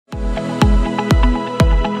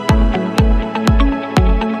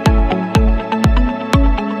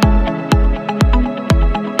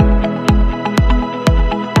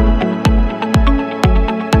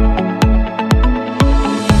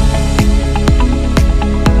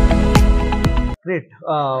Great.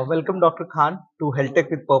 Welcome, Dr. Khan, to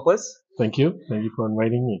Healthtech with Purpose. Thank you. Thank you for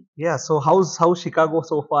inviting me. Yeah. So how's Chicago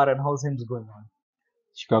so far, and how's things going on?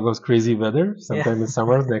 Chicago's crazy weather. Yeah. Sometimes it's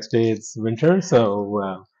summer, next day it's winter.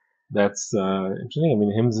 So that's interesting. I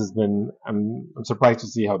mean, HIMSS has been. I'm surprised to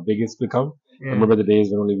see how big it's become. I Yeah. remember the days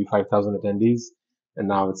when only be 5,000 attendees, and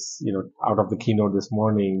now it's out of the keynote this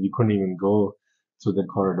morning, you couldn't even go through the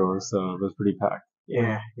corridor. So it was pretty packed.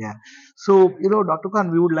 Yeah. Yeah. So Dr.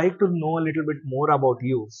 Khan, we would like to know a little bit more about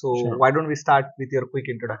you. So Sure. why don't we start with your quick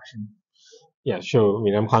introduction? Yeah, sure. I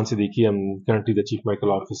mean, I'm Khan Siddiqui. I'm currently the Chief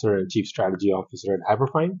Medical Officer and Chief Strategy Officer at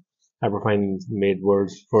Hyperfine. Hyperfine made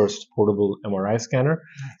world's first portable MRI scanner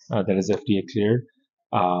that is FDA cleared.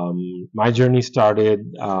 My journey started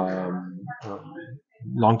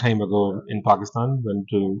long time ago in Pakistan. Went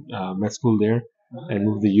to med school there and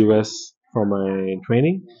moved to the US for my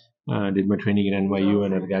training. Did my training at NYU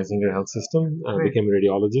and at Geisinger Health System. Great. Became a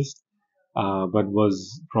radiologist, but was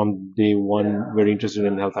from day one very interested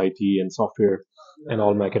in health IT and software, and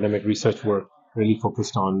all my academic research work really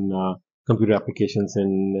focused on computer applications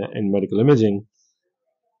in medical imaging.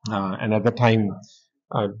 And at that time,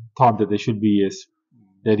 I thought that there should be a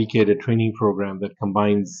dedicated training program that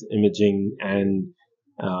combines imaging and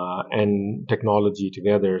technology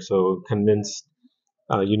together. So convinced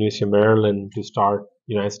University of Maryland to start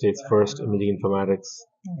United States' first imaging informatics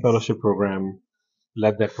fellowship program.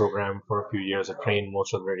 Led that program for a few years. I trained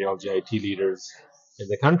most of the radiology IT leaders in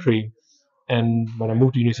the country. And when I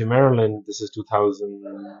moved to University of Maryland, this is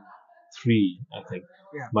 2003, I think.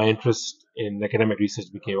 Yeah. My interest in academic research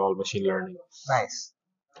became all machine learning. Nice.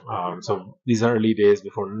 So these are early days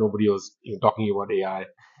before nobody was even talking about AI,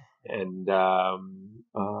 and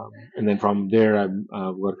then from there I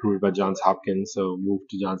got recruited by Johns Hopkins. So moved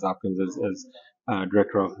to Johns Hopkins as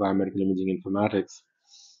director of biomedical imaging informatics,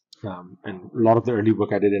 and a lot of the early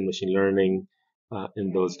work I did in machine learning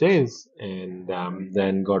in those days, and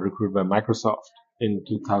then got recruited by Microsoft in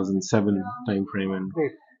 2007 timeframe,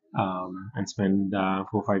 Great. and spent 4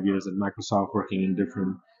 or 5 years at Microsoft working in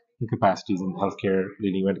different capacities in healthcare,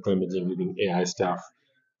 leading medical imaging, leading AI stuff.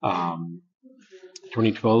 Um,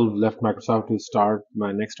 2012, left Microsoft to start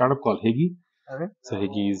my next startup called Higgy. Okay. So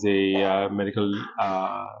Higgy is a medical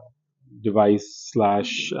device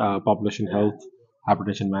slash population health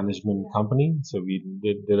hypertension management company. So we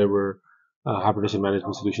did deliver hypertension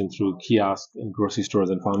management solution through kiosk in grocery stores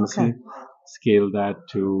and pharmacy. Okay. Scaled that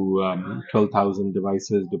to 12,000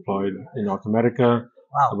 devices deployed in North America,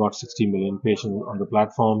 Wow. about 60 million patients on the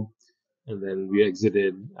platform. And then we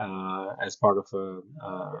exited as part of we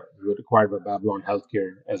were acquired by Babylon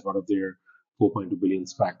Healthcare as part of their 4.2 billion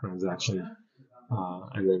SPAC transaction.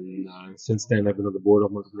 And then since then, I've been on the board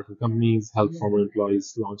of multiple different companies, helped former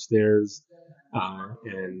employees launch theirs,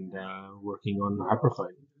 and working on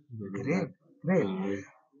Hyperfine. Great. Great.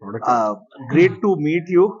 Product. Great to meet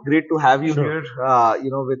you. Great to have you Sure. here.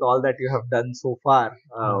 With all that you have done so far,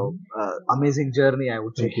 amazing journey, I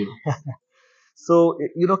would say. Thank you. So,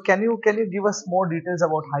 can you give us more details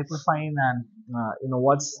about Hyperfine and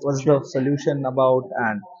what's the solution about,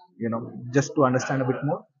 and just to understand a bit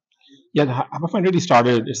more. Yeah, the Hyperfine really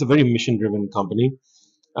started. It's a very mission-driven company,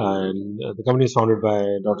 and the company is founded by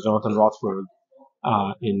Dr. Jonathan Rothberg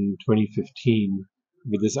in 2015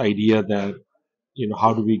 with this idea that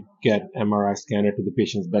how do we get MRI scanner to the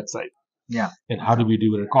patient's bedside, Yeah. and how do we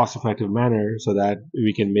do it in a cost-effective manner so that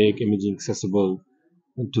we can make imaging accessible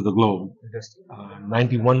to the globe.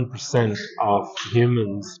 91% of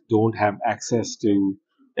humans don't have access to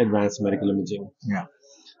advanced medical imaging. Yeah.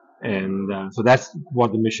 And so that's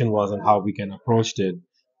what the mission was and how we can approach it.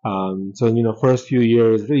 So first few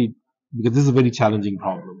years really, because this is a very challenging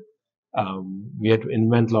problem. We had to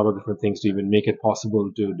invent a lot of different things to even make it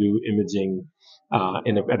possible to do imaging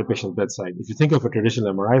at a patient's bedside. If you think of a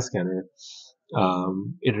traditional MRI scanner,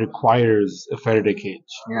 it requires a Faraday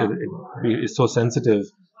cage. Yeah. It's so sensitive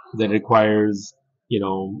that it requires,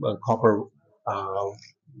 copper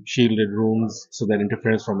shielded rooms so that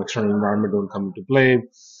interference from external environment don't come into play.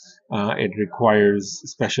 It requires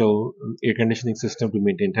special air conditioning system to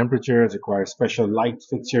maintain temperature. It requires special light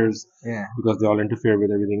fixtures because they all interfere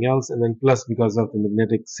with everything else. And then plus, because of the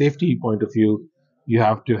magnetic safety point of view, you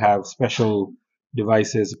have to have special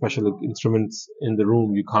devices, special instruments in the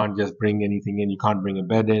room. You can't just bring anything in. You can't bring a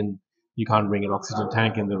bed in. You can't bring an oxygen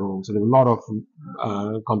tank in the room. So there's a lot of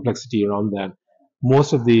complexity around that.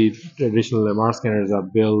 Most of the traditional MR scanners are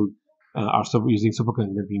built are using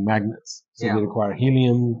superconducting magnets. So they require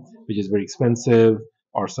helium, which is very expensive,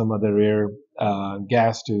 or some other rare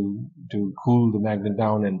gas to cool the magnet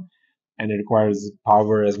down, and it requires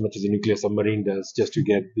power as much as a nuclear submarine does just to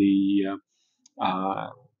get the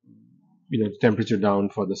temperature down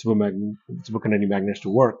for the superconducting magnets to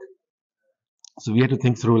work. So we had to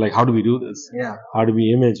think through, like, how do we do this? Yeah. How do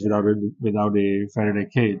we image without a Faraday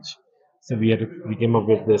cage? So we came up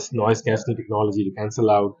with this noise canceling technology to cancel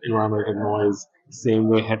out environmental noise, same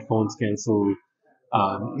way headphones cancel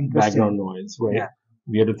background noise, right? Yeah.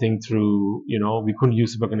 We had to think through, we couldn't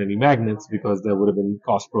use superconducting magnets because that would have been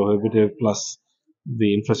cost prohibitive, plus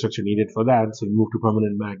the infrastructure needed for that. So we moved to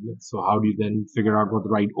permanent magnets. So how do you then figure out what the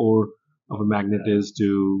right ore of a magnet is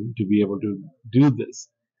to be able to do this?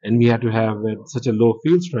 And we had to have such a low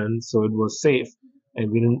field strength, so it was safe,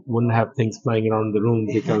 and we wouldn't have things flying around the room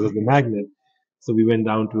because of the magnet. So we went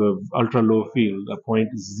down to a ultra low field, a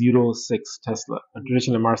 0.06 Tesla. A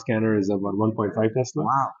traditional MR scanner is about 1.5 Tesla.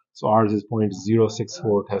 Wow. So ours is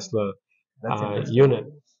 0.064 Tesla That's unit.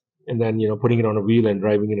 And then, putting it on a wheel and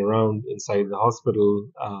driving it around inside the hospital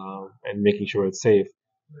and making sure it's safe.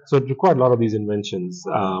 So it required a lot of these inventions.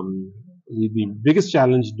 The biggest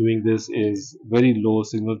challenge doing this is very low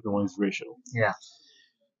signal to noise ratio. Yeah.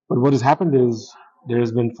 But what has happened is there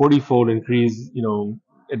has been 40-fold increase,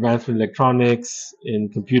 advancement in electronics, in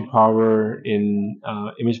compute power, in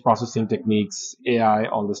image processing techniques, AI,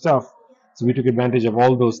 all the stuff. So we took advantage of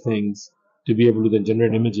all those things to be able to then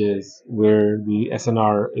generate images where the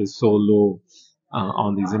SNR is so low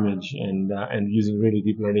on these image, and using really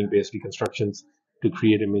deep learning based reconstructions to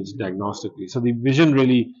create image diagnostically. So the vision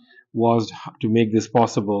really was to make this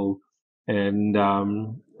possible, and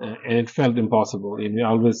it felt impossible. And I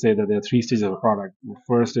always say that there are three stages of a product.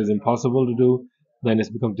 First is impossible to do, then it's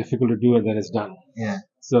become difficult to do, and then it's done. Yeah.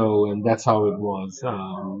 So, and that's how it was.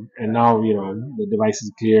 And now, the device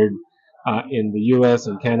is cleared in the US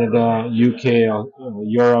and Canada, UK,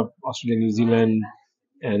 Europe, Australia, New Zealand,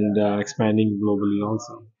 and expanding globally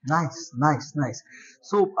also. Nice, nice, nice.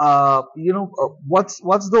 So, what's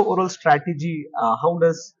the overall strategy? How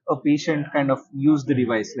does a patient kind of use the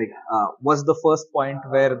device? Like, what's the first point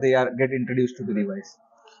where they are get introduced to the device?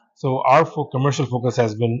 So our commercial focus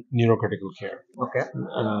has been neurocritical care, Okay.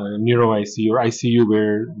 neuro ICU or ICU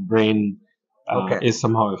where the brain Okay. is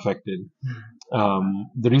somehow affected.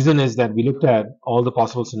 The reason is that we looked at all the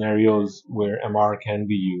possible scenarios where MR can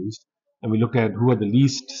be used, and we looked at who are the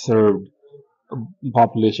least served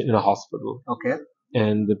population in a hospital. Okay.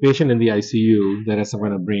 And the patient in the ICU that has some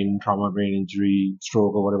kind of brain trauma, brain injury,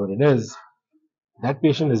 stroke, or whatever it is, that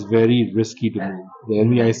patient is very risky to move. They're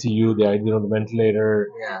in the ICU, they're the ventilator,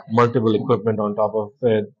 Yeah. multiple equipment on top of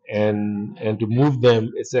it, and to move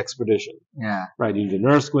them, it's expedition. Yeah. Right, you need a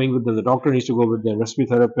nurse going with them, the doctor needs to go with them,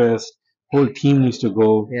 respiratory therapist, whole team needs to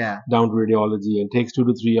go Yeah. down to radiology, and takes 2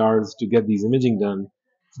 to 3 hours to get these imaging done.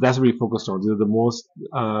 So that's what we focused on. These are the most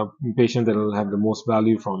patients that will have the most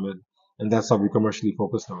value from it, and that's how we commercially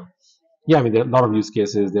focused on. Yeah, I mean, there are a lot of use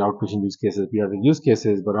cases, there are outpatient use cases, pediatric use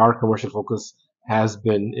cases, but our commercial focus has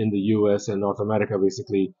been in the US and North America,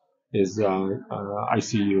 basically, is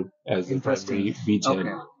ICU as the primary beachhead. Okay.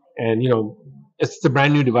 And, it's a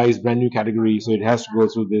brand new device, brand new category, so it has to go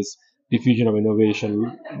through this diffusion of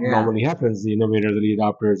innovation. Normally happens, the innovators, early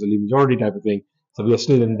adopters, the lead majority type of thing. So we are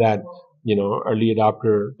still in that, early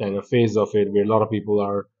adopter kind of phase of it, where a lot of people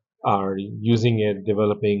are using it,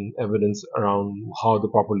 developing evidence around how to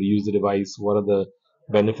properly use the device, what are the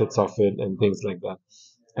benefits of it, and things like that.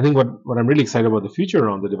 I think what I'm really excited about the future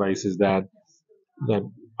around the device is that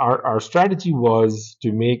our strategy was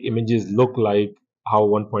to make images look like how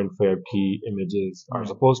 1.5T images are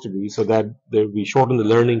supposed to be, so that we shorten the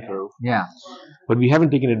learning curve. Yeah. But we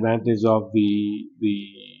haven't taken advantage of the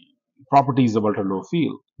properties of ultra low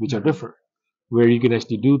field, which are different, where you can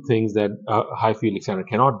actually do things that a high field extender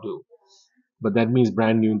cannot do. But that means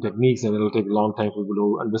brand new techniques, and it'll take a long time for people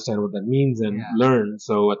to understand what that means and learn.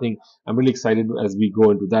 So I think I'm really excited as we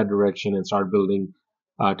go into that direction and start building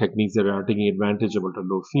techniques that are taking advantage of ultra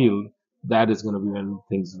low field. That is going to be when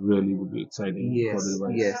things really would be exciting for the Yes,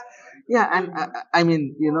 device. yes, yeah, and I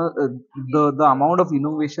mean, the amount of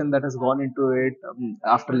innovation that has gone into it,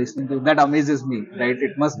 after listening to it, that amazes me, right?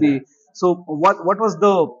 It must be. So, what was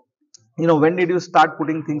the, when did you start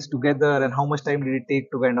putting things together, and how much time did it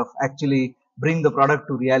take to kind of actually bring the product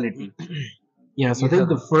to reality? Yeah, so I think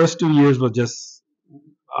the first 2 years was just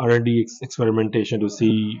R&D experimentation to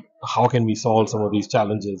see how can we solve some of these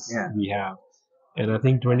challenges we have. And I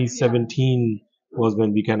think 2017 was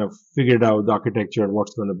when we kind of figured out the architecture and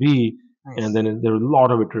what's going to be. And then there were a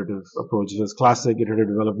lot of iterative approaches. There's classic iterative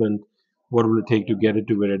development. What will it take to get it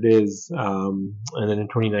to where it is? And then in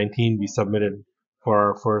 2019, we submitted for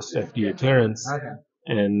our first FDA clearance,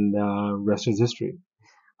 and rest is history.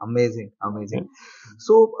 Amazing, Yeah. amazing.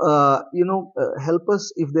 So, help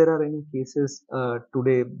us if there are any cases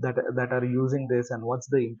today that are using this, and what's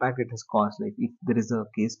the impact it has caused. Like, if there is a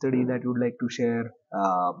case study that you would like to share,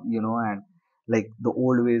 and like the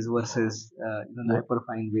old ways versus the Yeah.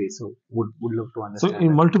 hyperfine way. So, would love to So understand in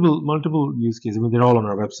that. multiple use cases, I mean, they're all on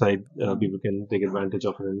our website. People can take advantage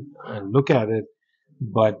of it and look at it.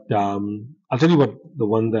 But I'll tell you what the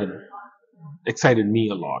one that excited me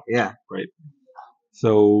a lot, Yeah. right?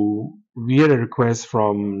 So we had a request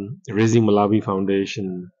from Raising Malawi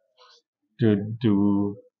Foundation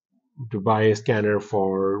to buy a scanner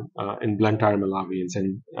for in Blantyre, Malawi,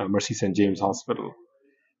 in Mercy St James Hospital.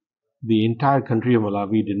 The entire country of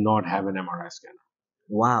Malawi did not have an MRI scanner.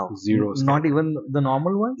 Wow. Zero Not scanner. even the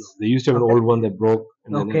normal ones. They used to have an Okay. old one that broke,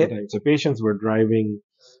 and then at the Okay. time, so patients were driving,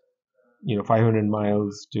 500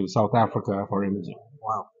 miles to South Africa for imaging.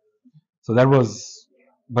 Wow. So that was,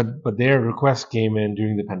 but their request came in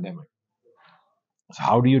during the pandemic. So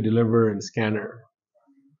how do you deliver a scanner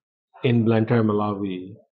in Blantyre,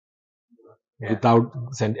 Malawi, Yeah. without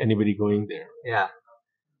send anybody going there? Yeah.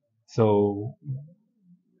 So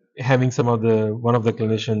having some of the one of the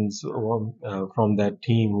clinicians from that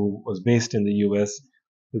team who was based in the U.S.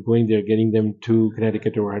 going there, getting them to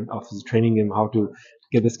Connecticut to our head office, training them how to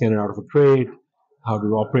get the scanner out of a crate, how to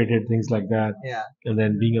operate it, things like that, Yeah. and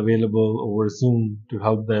then being available over Zoom to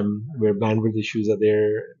help them where bandwidth issues are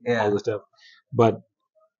there, all Yeah. the stuff. But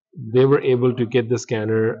they were able to get the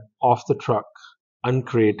scanner off the truck,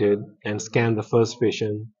 uncrated, and scan the first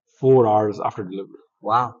patient 4 hours after delivery,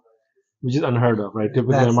 Wow. which is unheard of, right?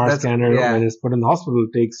 Typically, That's MR that's scanner, yeah. when it's put in the hospital,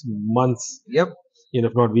 takes months, Yep.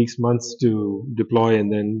 if not weeks, months to deploy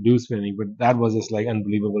and then do scanning. But that was just like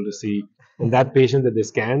unbelievable to see. And that patient that they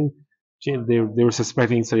scanned, they were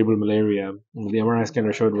suspecting cerebral malaria. The MRI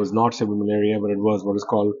scanner showed it was not cerebral malaria, but it was what is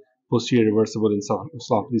called posterior reversible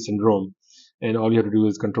encephalopathy syndrome. And all you have to do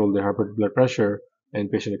is control the blood pressure, and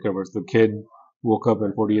patient recovers. The kid woke up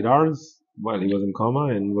in 48 hours while he was in coma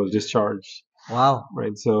and was discharged. Wow.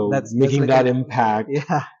 Right, so That's making like that an impact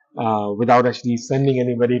yeah. without actually sending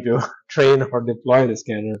anybody to train or deploy the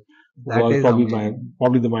scanner That was is amazing.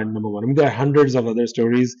 probably the my number one. I mean, there are hundreds of other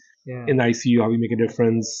stories Yeah. in ICU how we make a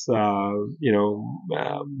difference.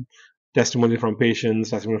 Testimony from patients,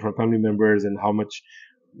 testimony from family members, and how much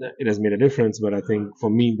it has made a difference. But I think for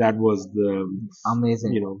me, that was the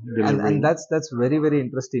Amazing. And delivering. that's very, very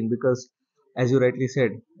interesting because, as you rightly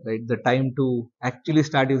said, right, the time to actually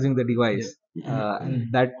start using the device,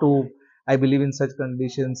 and that too, I believe in such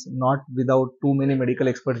conditions, not without too many medical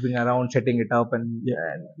experts being around setting it up, Yeah,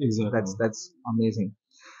 and exactly. that's amazing.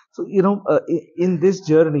 So, in this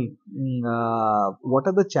journey, what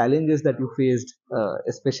are the challenges that you faced,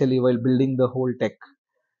 especially while building the whole tech?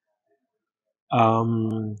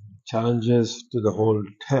 Challenges to the whole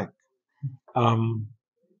tech. Um,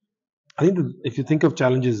 I think that if you think of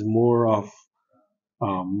challenges more of,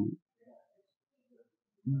 um,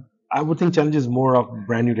 I would think challenges more of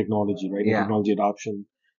brand new technology, right? And Yeah. technology adoption,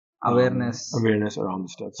 Awareness. awareness around the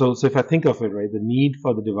stuff. So if I think of it, right, the need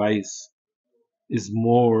for the device is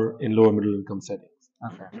more in lower middle income settings.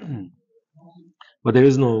 Okay. But there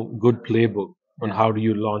is no good playbook on Yeah. how do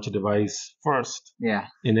you launch a device first Yeah.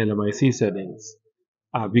 in LMIC settings.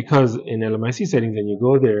 Because in LMIC settings, when you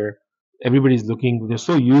go there, everybody's looking, they're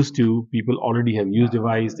so used to people already have used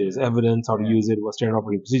device, there's evidence how to use it, what standard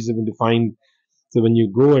operating procedures have been defined. So when you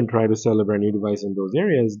go and try to sell a brand new device in those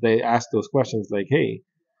areas, they ask those questions like, hey,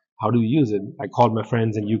 how do you use it? I called my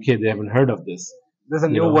friends in UK, they haven't heard of this. There's a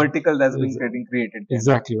You new know, vertical that's being Ex- getting created there.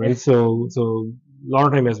 exactly right. So a lot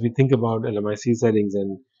of time as we think about LMIC settings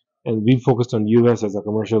and we focused on US as a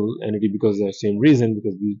commercial entity because of the same reason,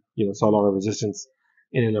 because we saw a lot of resistance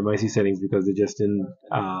in LMIC settings because they just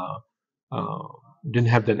uh, didn't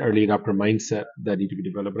have that early adopter mindset that need to be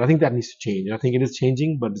developed. But I think that needs to change. I think it is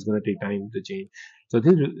changing, but it's going to take time to change. So I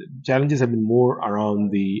think the challenges have been more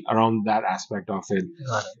around that aspect of it.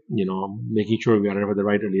 Got Making sure we identify the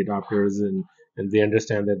right early adopters and they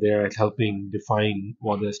understand that they're helping define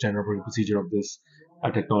what the standard operating procedure of this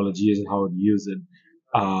technology is and how to use it.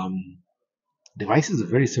 Um, Device is a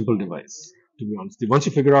very simple device, to be honest. Once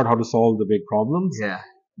you figure out how to solve the big problems, Yeah.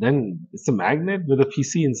 then it's a magnet with a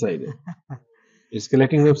PC inside it. It's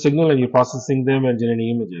collecting the signal and you're processing them and generating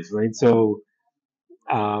images, right? So,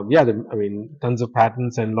 I mean, tons of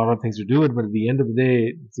patents and a lot of things to do it, but at the end of the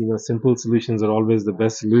day, simple solutions are always the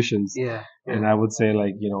best solutions. Yeah. And I would say,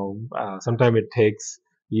 like, sometimes it takes,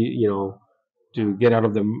 to get out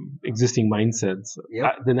of the existing mindsets.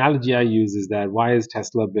 Yep. The analogy I use is that why is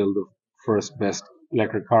Tesla build the first best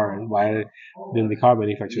electric car, and why didn't the car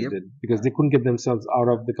manufacturers Yep. did? Because they couldn't get themselves out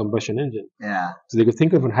of the combustion engine. Yeah. So they could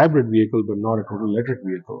think of a hybrid vehicle, but not a total electric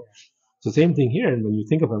vehicle. So same thing here. And when you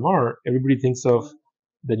think of MR, everybody thinks of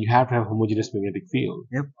that you have to have homogeneous magnetic field,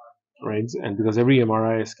 Yep. right? And because every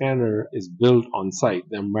MRI scanner is built on site,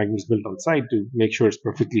 the magnet is built on site to make sure it's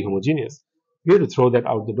perfectly homogeneous. We had to throw that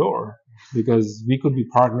out the door because we could be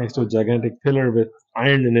parked next to a gigantic pillar with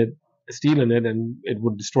iron in it, steel in it, and it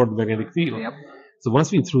would distort the magnetic field. Yep. So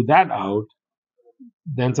once we threw that out,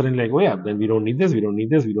 then suddenly like, oh yeah, then we don't need this, we don't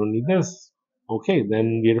need this, we don't need this. Okay,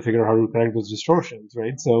 then we had to figure out how to correct those distortions,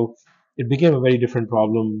 right? So it became a very different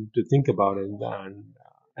problem to think about,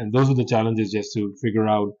 and those are the challenges just to figure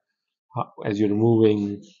out how, as you're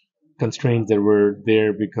removing constraints that were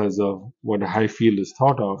there because of what a high field is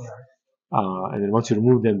thought of, and then once you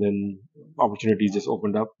remove them, then opportunities just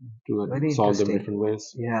opened up to Very solve them interesting. different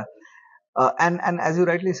ways. Yeah. And as you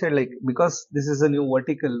rightly said, like because this is a new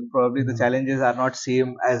vertical, probably the challenges are not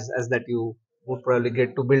same as that you would probably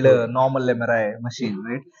get to build a normal MRI machine,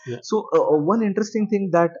 right? Yeah. So one interesting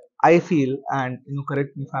thing that I feel, and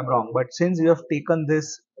correct me if I'm wrong, but since you have taken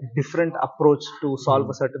this different approach to solve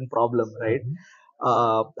a certain problem, right?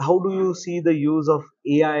 How do you see the use of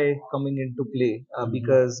AI coming into play?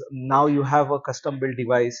 Because now you have a custom built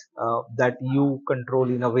device that you control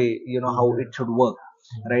in a way, how it should work,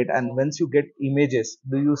 right? And once you get images,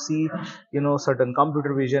 do you see certain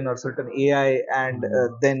computer vision or certain AI, and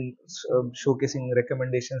then showcasing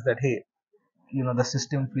recommendations that, hey, the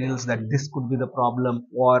system feels that this could be the problem,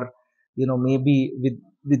 or maybe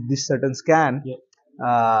with this certain scan,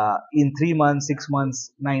 Yeah. in 3 months, 6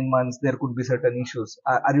 months, 9 months, there could be certain issues.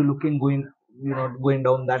 Are you looking going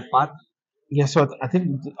down that path? Yeah, so I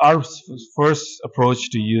think our first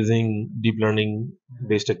approach to using deep learning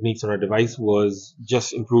based techniques on our device was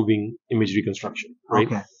just improving image reconstruction, right?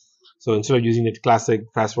 Okay. So instead of using the classic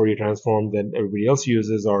fast Fourier transform that everybody else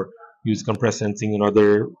uses, or use compressed sensing and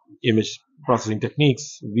other image processing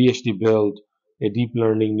techniques, we actually build a deep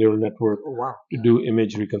learning neural network Oh, wow. to do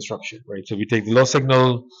image reconstruction, right? So we take the low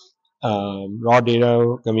signal raw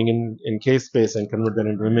data coming in case space and convert that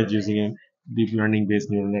into image using a deep learning based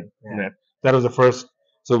neural net. That was the first.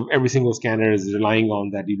 So every single scanner is relying on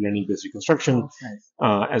that deep learning based reconstruction,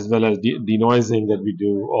 Nice. as well as denoising that we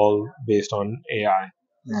do, all based on AI.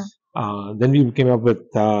 Yeah. Then we came up with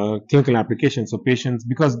clinical applications. So patients,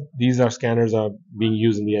 because these are scanners are being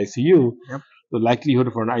used in the ICU, Yep. the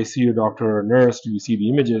likelihood for an ICU doctor or nurse to receive the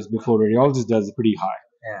images before radiologist does is pretty high.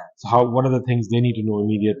 Yeah. So what are the things they need to know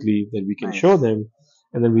immediately that we can Nice. show them?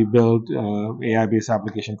 And then we built AI-based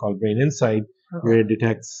application called Brain Insight, where it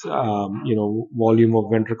detects, volume of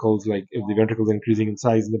ventricles, like if the ventricles are increasing in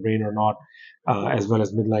size in the brain or not, as well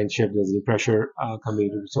as midline shift, there's any pressure coming.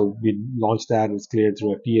 So we launched that. It was cleared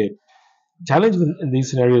through FDA. Challenge in these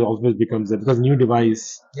scenarios always becomes that because new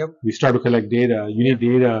device, Yep. we start to collect data. You need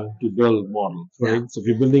data to build models, right? So if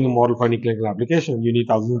you're building a model for any clinical application, you need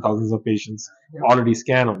thousands and thousands of patients already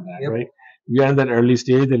scanned on that, right? We are in that early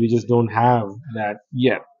stage that we just don't have that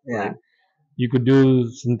yet, right? You could do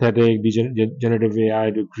synthetic generative AI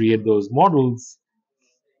to create those models,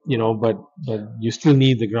 but you still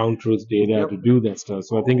need the ground truth data to do that stuff.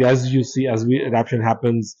 So I think as you see, as we adoption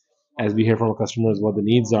happens, as we hear from our customers what the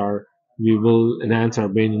needs are, we will enhance our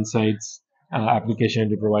Brain Insights application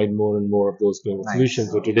to provide more and more of those clinical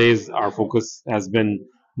solutions. So today's our focus has been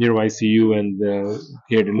near ICU and the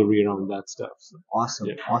care delivery around that stuff. So, Awesome.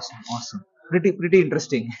 yeah. Awesome. Pretty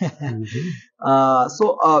interesting. Mhm.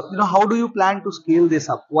 How do you plan to scale this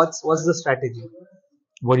up? What's the strategy?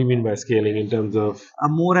 What do you mean by scaling in terms of?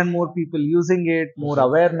 More and more people using it, more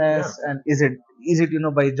awareness, and is it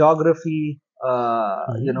by geography,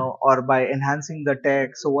 or by enhancing the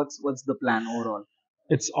tech? So what's the plan overall?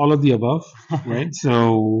 It's all of the above, right?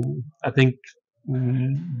 So I think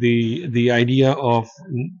the idea of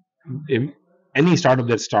any startup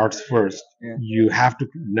that starts first, Yeah. you have to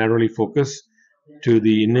narrowly focus to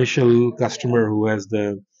the initial customer who has the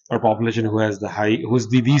or population who has the high who's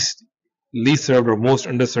the least served or most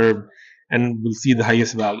underserved and will see the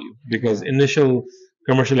highest value because initial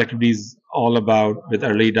commercial activities all about with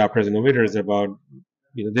early adopters innovators about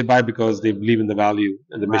they buy because they believe in the value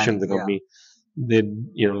and the mission Right. of the Yeah. company. They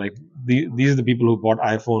like these are the people who bought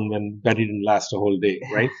iPhone when battery didn't last a whole day,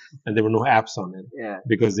 right? And there were no apps on it Yeah.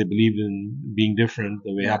 because they believed in being different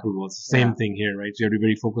the way Yeah. Apple was. Same Yeah. thing here, right? So you have to be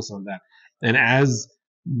very focused on that. And as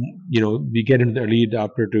we get into the early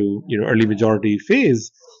adopter to early majority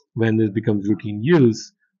phase when this becomes routine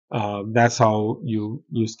use. That's how you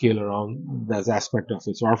scale around that aspect of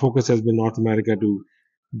it. So our focus has been North America to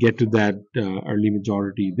get to that early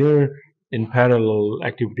majority there. in parallel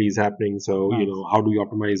activities happening. So, Nice. how do we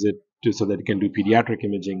optimize it so that it can do pediatric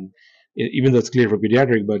imaging? Even though it's clear for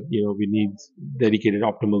pediatric, but, we need dedicated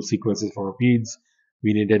optimal sequences for peds.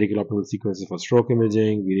 We need dedicated optimal sequences for stroke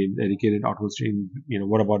imaging. We need dedicated optimal stream.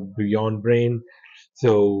 What about beyond brain?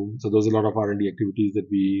 So those are a lot of R&D activities that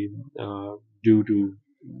we do to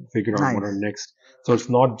figure out what are Nice. next. So it's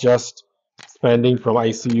not just expanding from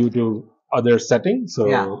ICU to other settings.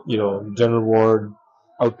 Yeah. So, general ward,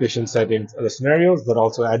 outpatient settings, other scenarios, but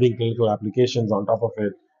also adding clinical applications on top of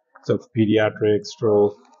it. So it's pediatric,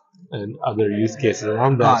 stroke, and other use cases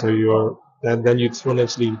around that. Got So it. then you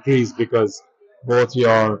exponentially increase because both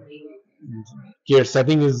your care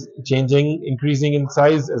setting is changing, increasing in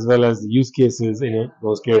size, as well as the use cases in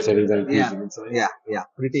those care settings are Yeah. increasing in size. Yeah. Yeah.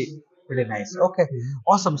 Pretty nice. Okay.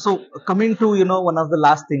 Awesome. So coming to, one of the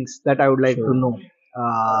last things that I would like to Sure. know.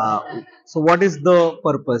 So what is the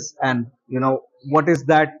purpose, and what is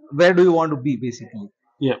that? Where do you want to be basically?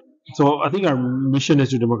 Yeah. So I think our mission is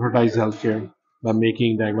to democratize healthcare by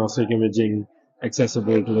making diagnostic imaging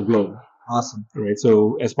accessible to the globe. Awesome. Right.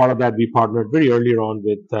 So as part of that, we partnered very earlier on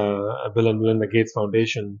with Bill and Melinda Gates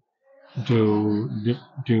Foundation to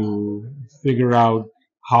figure out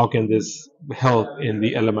how can this help in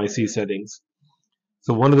the LMIC settings.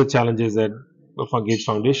 So one of the challenges that Gates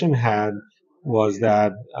Foundation had was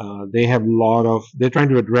that they're trying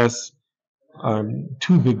to address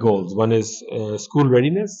two big goals. One is school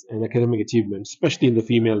readiness and academic achievement, especially in the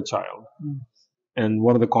female child. And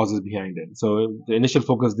what are the causes behind it? So the initial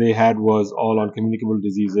focus they had was all on communicable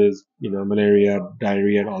diseases, malaria,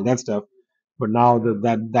 diarrhea, and all that stuff. But now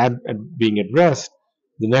that being addressed,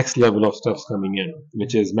 the next level of stuff's coming in,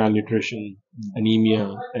 which is malnutrition,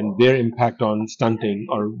 anemia, and their impact on stunting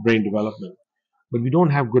or brain development. But we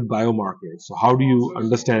don't have good biomarkers. So how do you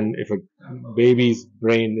understand if a baby's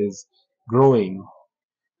brain is growing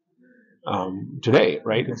today,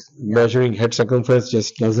 right? Measuring head circumference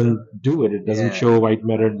just doesn't do it. It doesn't show white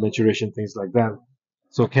matter maturation, things like that.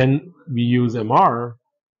 So can we use MR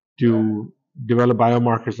to develop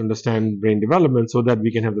biomarkers to understand brain development so that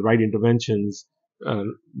we can have the right interventions uh,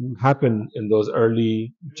 happen in those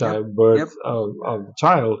early child birth of the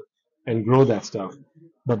child and grow that stuff.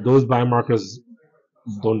 But those biomarkers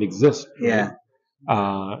don't exist, right?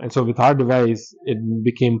 Yeah. And so with our device, it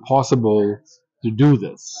became possible to do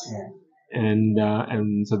this. Yeah.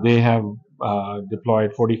 And so they have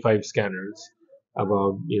deployed 45 scanners.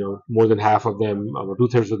 About more than half of them, about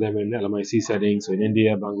two-thirds of them in LMIC settings. So in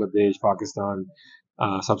India, Bangladesh, Pakistan,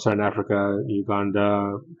 Sub-Saharan Africa,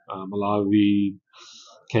 Uganda, Malawi,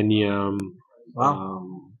 Kenya, Wow.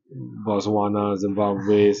 Botswana,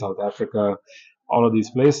 Zimbabwe, South Africa, all of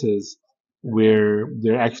these places where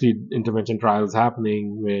there are actually intervention trials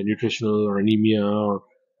happening where nutritional or anemia or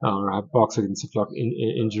hypoxic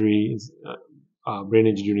injury, brain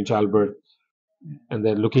injury during childbirth, and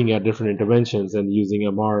then looking at different interventions and using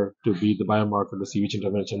MR to be the biomarker to see which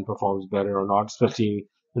intervention performs better or not, especially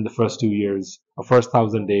in the first 2 years or first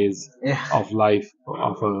 1,000 days Yeah. of life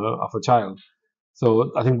of a child.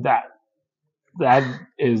 So I think that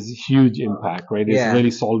is huge impact, right? It's Yeah. really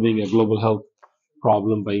solving a global health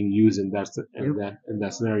problem being used in Yep.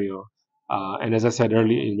 that scenario. And as I said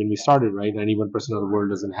earlier when we started, right, 91% of the world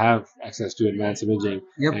doesn't have access to advanced imaging,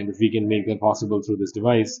 Yep. and if we can make that possible through this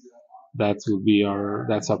device, that's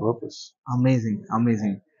our purpose. Amazing.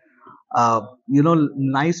 Amazing.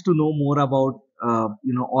 Nice to know more about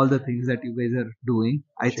all the things that you guys are doing.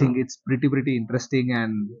 I Sure. think it's pretty interesting,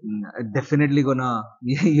 and definitely gonna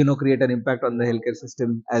create an impact on the healthcare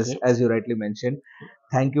system, as Yep. as you rightly mentioned.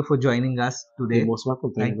 Thank you for joining us today. You're most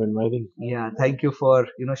welcome. Thank you for inviting. Yeah, thank you for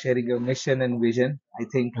sharing your mission and vision. I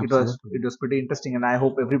think Absolutely. it was pretty interesting, and I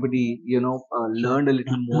hope everybody learned a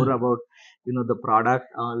little more about the product,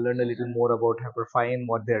 learned a little more about Hyperfine,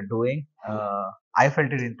 what they're doing. I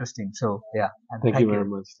felt it interesting. So yeah, and Thank you very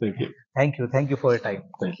much. Thank you. thank you for your time.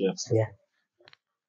 Thank you. Yeah.